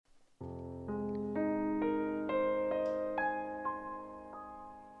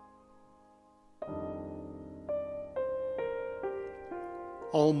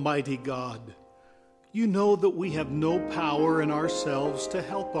Almighty God, you know that we have no power in ourselves to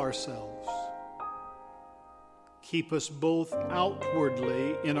help ourselves. Keep us both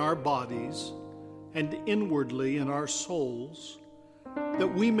outwardly in our bodies and inwardly in our souls, that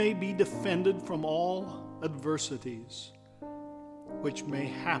we may be defended from all adversities which may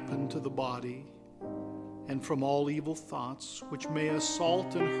happen to the body, and from all evil thoughts which may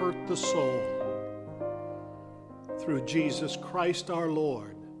assault and hurt the soul. Through Jesus Christ our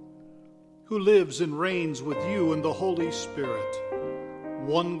Lord, who lives and reigns with you in the Holy Spirit,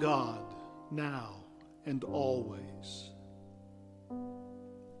 one God, now and always.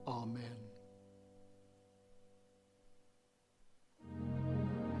 Amen.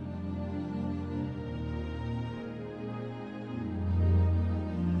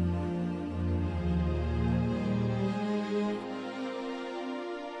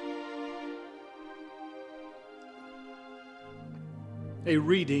 A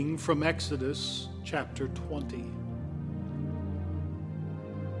reading from Exodus chapter 20.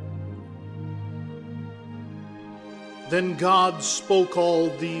 Then God spoke all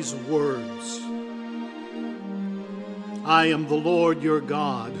these words. I am the Lord your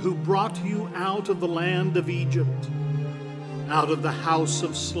God, who brought you out of the land of Egypt, out of the house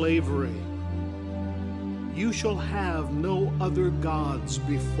of slavery. You shall have no other gods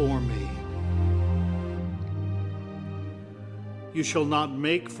before me. You shall not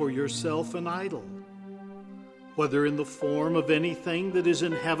make for yourself an idol, whether in the form of anything that is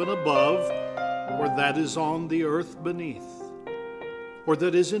in heaven above, or that is on the earth beneath, or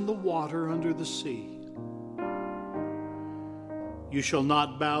that is in the water under the sea. You shall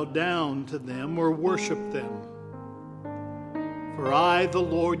not bow down to them or worship them. For I, the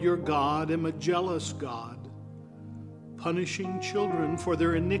Lord your God, am a jealous God, punishing children for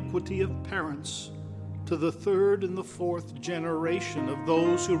their iniquity of parents, to the third and the fourth generation of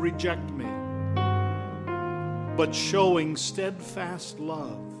those who reject me, but showing steadfast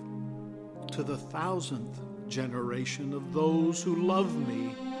love to the 1,000th generation of those who love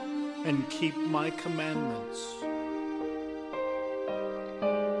me and keep my commandments.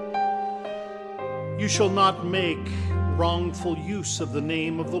 You shall not make wrongful use of the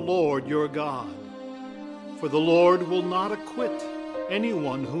name of the Lord your God, for the Lord will not acquit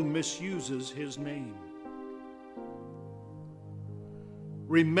anyone who misuses his name.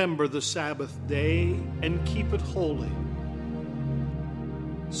 Remember the Sabbath day and keep it holy.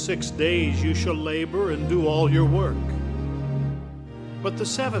 6 days you shall labor and do all your work. But the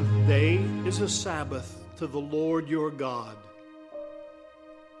seventh day is a Sabbath to the Lord your God.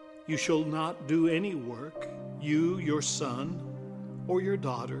 You shall not do any work, you, your son, or your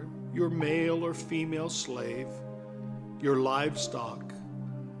daughter, your male or female slave, your livestock,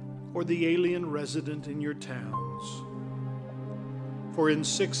 or the alien resident in your towns. For in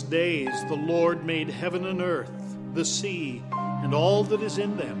 6 days the Lord made heaven and earth, the sea, and all that is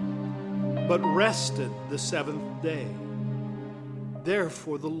in them, but rested the seventh day.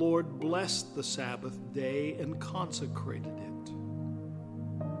 Therefore the Lord blessed the Sabbath day and consecrated it.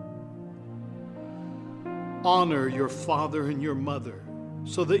 Honor your father and your mother,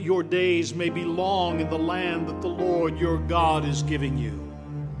 so that your days may be long in the land that the Lord your God is giving you.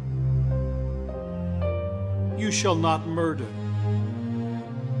 You shall not murder.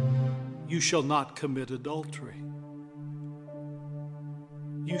 You shall not commit adultery.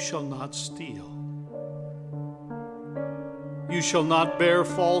 You shall not steal. You shall not bear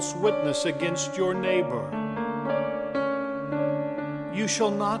false witness against your neighbor. You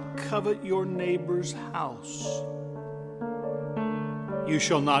shall not covet your neighbor's house. You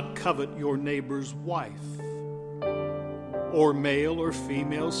shall not covet your neighbor's wife, or male or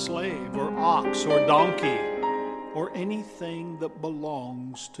female slave, or ox or donkey, or anything that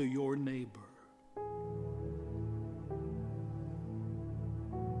belongs to your neighbor.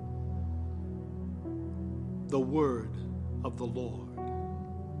 The word of the Lord.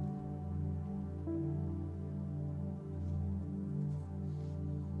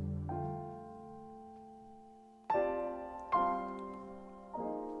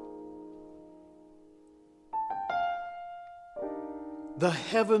 The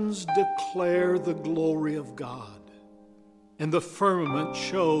heavens declare the glory of God, and the firmament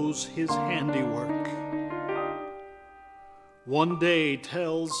shows his handiwork. One day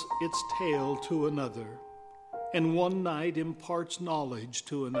tells its tale to another, and one night imparts knowledge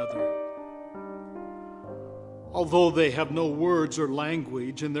to another. Although they have no words or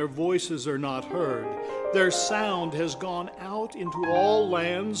language, and their voices are not heard, their sound has gone out into all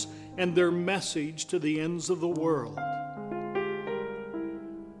lands, and their message to the ends of the world.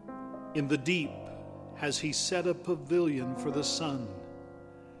 In the deep has he set a pavilion for the sun,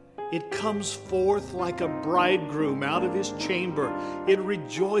 It comes forth like a bridegroom out of his chamber. It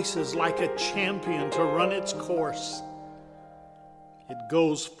rejoices like a champion to run its course. It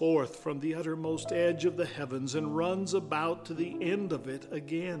goes forth from the uttermost edge of the heavens and runs about to the end of it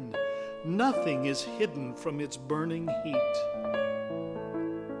again. Nothing is hidden from its burning heat.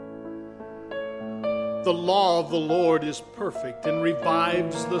 The law of the Lord is perfect and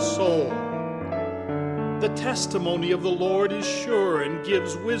revives the soul. The testimony of the Lord is sure and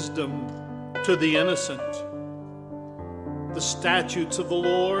gives wisdom to the innocent. The statutes of the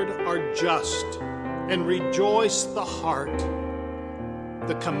Lord are just and rejoice the heart.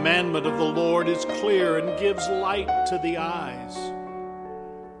 The commandment of the Lord is clear and gives light to the eyes.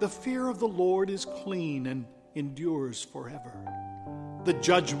 The fear of the Lord is clean and endures forever. The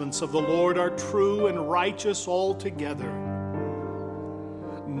judgments of the Lord are true and righteous altogether.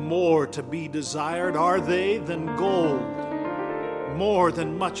 More to be desired are they than gold, more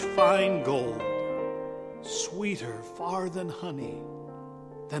than much fine gold, sweeter far than honey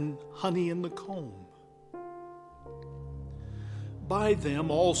in the comb. By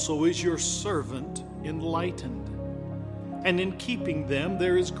them also is your servant enlightened, and in keeping them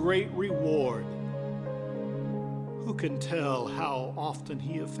there is great reward. Who can tell how often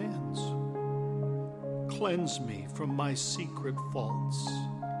he offends? Cleanse me from my secret faults.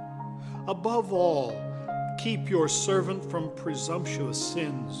 Above all, keep your servant from presumptuous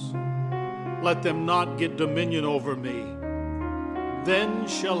sins. Let them not get dominion over me. Then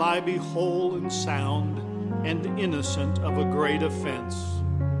shall I be whole and sound and innocent of a great offense.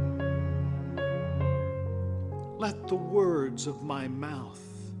 Let the words of my mouth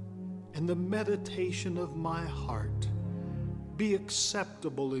and the meditation of my heart be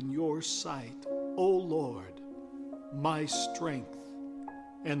acceptable in your sight, O Lord, my strength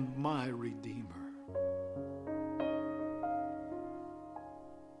and my Redeemer.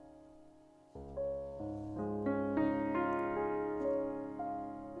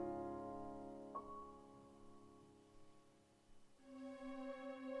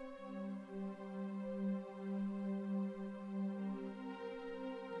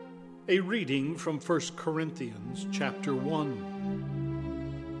 A reading from 1 Corinthians chapter 1.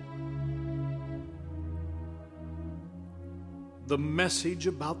 The message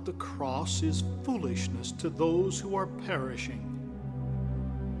about the cross is foolishness to those who are perishing,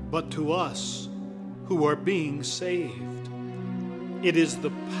 but to us who are being saved, it is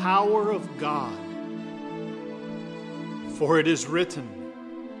the power of God. For it is written,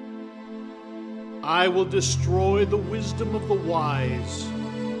 I will destroy the wisdom of the wise,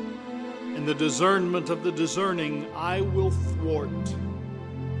 and the discernment of the discerning I will thwart.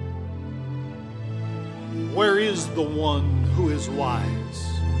 Where is the one who is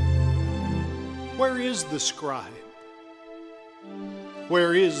wise? Where is the scribe?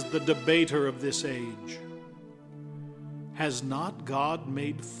 Where is the debater of this age? Has not God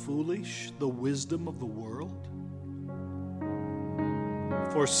made foolish the wisdom of the world?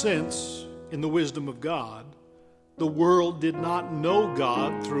 For since, in the wisdom of God, the world did not know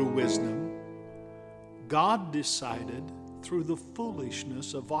God through wisdom, God decided through the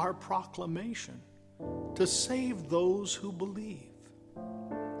foolishness of our proclamation to save those who believe.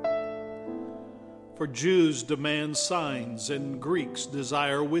 For Jews demand signs and Greeks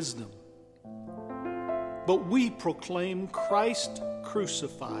desire wisdom. But we proclaim Christ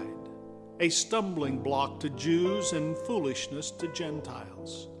crucified, a stumbling block to Jews and foolishness to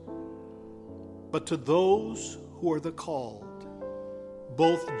Gentiles. But to those who are the called,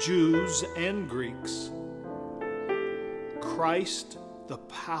 both Jews and Greeks, Christ, the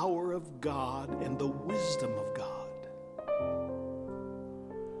power of God and the wisdom of God.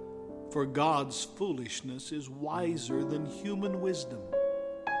 For God's foolishness is wiser than human wisdom,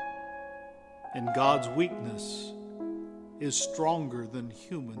 and God's weakness is stronger than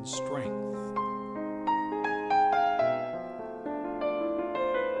human strength.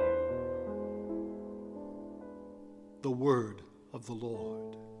 The word of the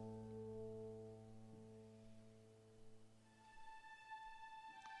Lord.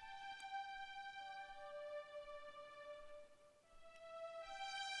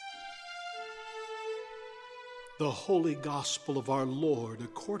 The Holy Gospel of our Lord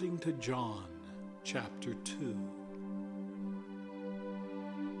according to John, chapter 2.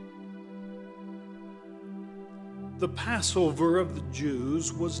 The Passover of the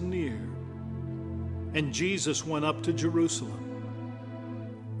Jews was near, and Jesus went up to Jerusalem.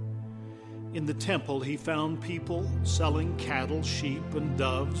 In the temple he found people selling cattle, sheep, and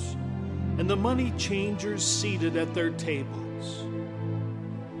doves, and the money changers seated at their tables.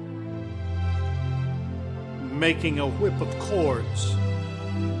 Making a whip of cords,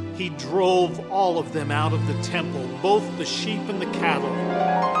 He drove all of them out of the temple, both the sheep and the cattle.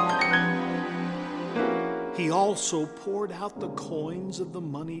 He also poured out the coins of the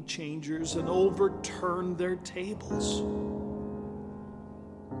money changers and overturned their tables.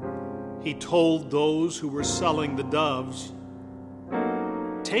 He told those who were selling the doves,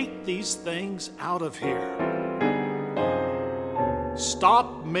 "Take these things out of here.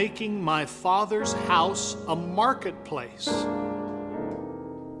 Stop making my Father's house a marketplace."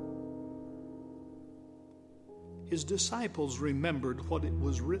 His disciples remembered what it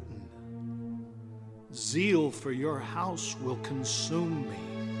was written, "Zeal for your house will consume me."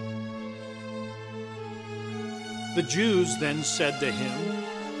 The Jews then said to him,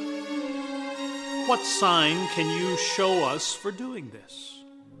 "What sign can you show us for doing this?"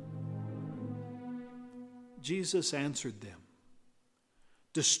 Jesus answered them,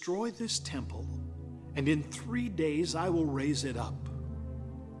 "Destroy this temple, and in 3 days I will raise it up."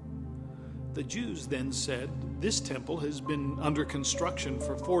 The Jews then said, "This temple has been under construction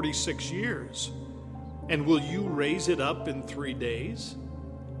for 46 years, and will you raise it up in 3 days?"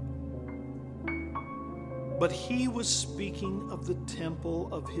 But he was speaking of the temple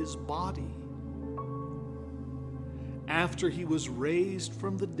of his body. After he was raised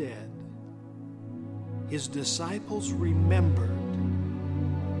from the dead, his disciples remembered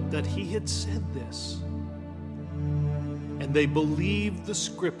that he had said this, and they believed the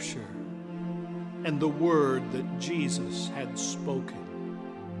scripture and the word that Jesus had spoken.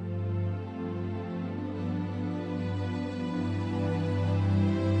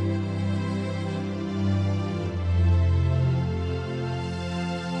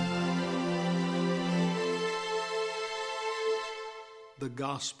 The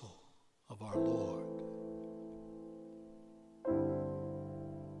Gospel of our Lord.